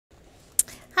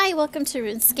Hi, welcome to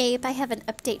Runescape. I have an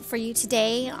update for you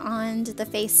today on the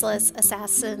Faceless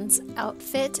Assassins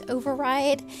outfit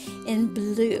override in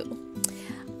blue.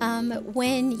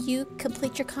 When you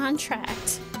complete your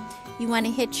contract, you want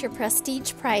to hit your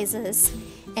prestige prizes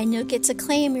and you'll get to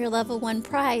claim your level 1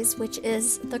 prize, which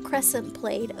is the Crescent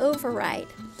Blade override.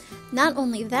 Not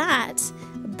only that,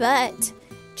 but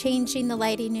changing the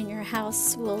lighting in your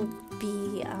house will be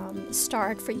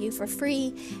starred for you for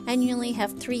free, and you only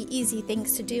have 3 easy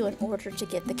things to do in order to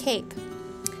get the cape.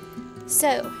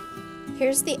 So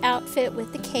here's the outfit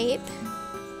with the cape.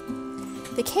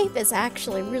 The cape is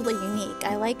actually really unique.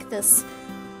 I like this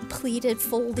pleated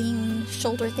folding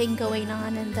shoulder thing going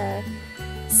on and the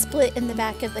split in the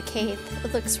back of the cape.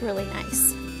 It looks really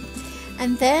nice.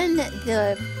 And then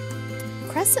the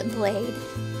Crescent Blade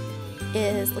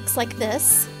looks like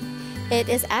this. It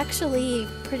is actually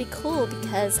pretty cool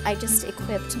because I just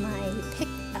equipped my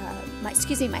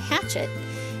hatchet,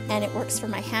 and it works for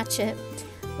my hatchet.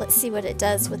 Let's see what it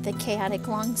does with the chaotic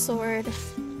longsword.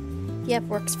 Yep,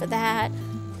 works for that.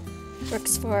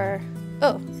 Works for,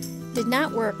 did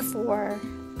not work for,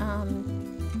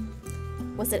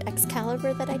 was it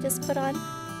Excalibur that I just put on?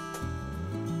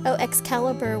 Oh,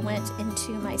 Excalibur went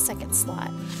into my second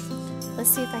slot. Let's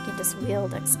see if I can just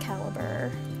wield Excalibur.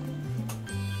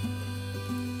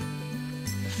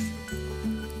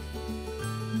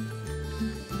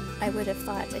 I would have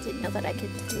thought, I didn't know that I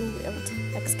could dual wield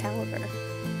Excalibur.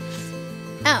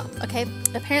 Oh, okay.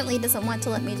 Apparently it doesn't want to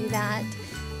let me do that.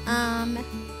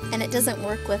 And it doesn't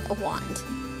work with a wand.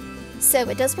 So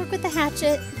it does work with the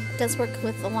hatchet, it does work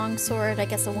with the longsword, I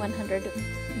guess a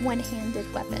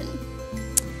one-handed weapon.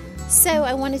 So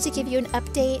I wanted to give you an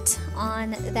update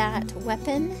on that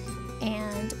weapon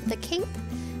and the cape,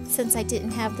 since I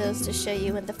didn't have those to show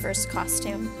you in the first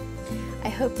costume. I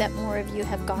hope that more of you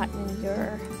have gotten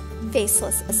your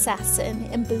Faceless Assassin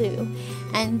in blue,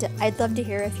 and I'd love to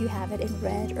hear if you have it in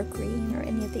red or green or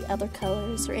any of the other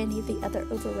colors or any of the other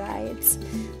overrides.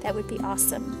 That would be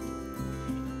awesome.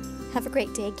 Have a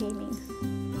great day gaming.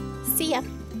 See ya!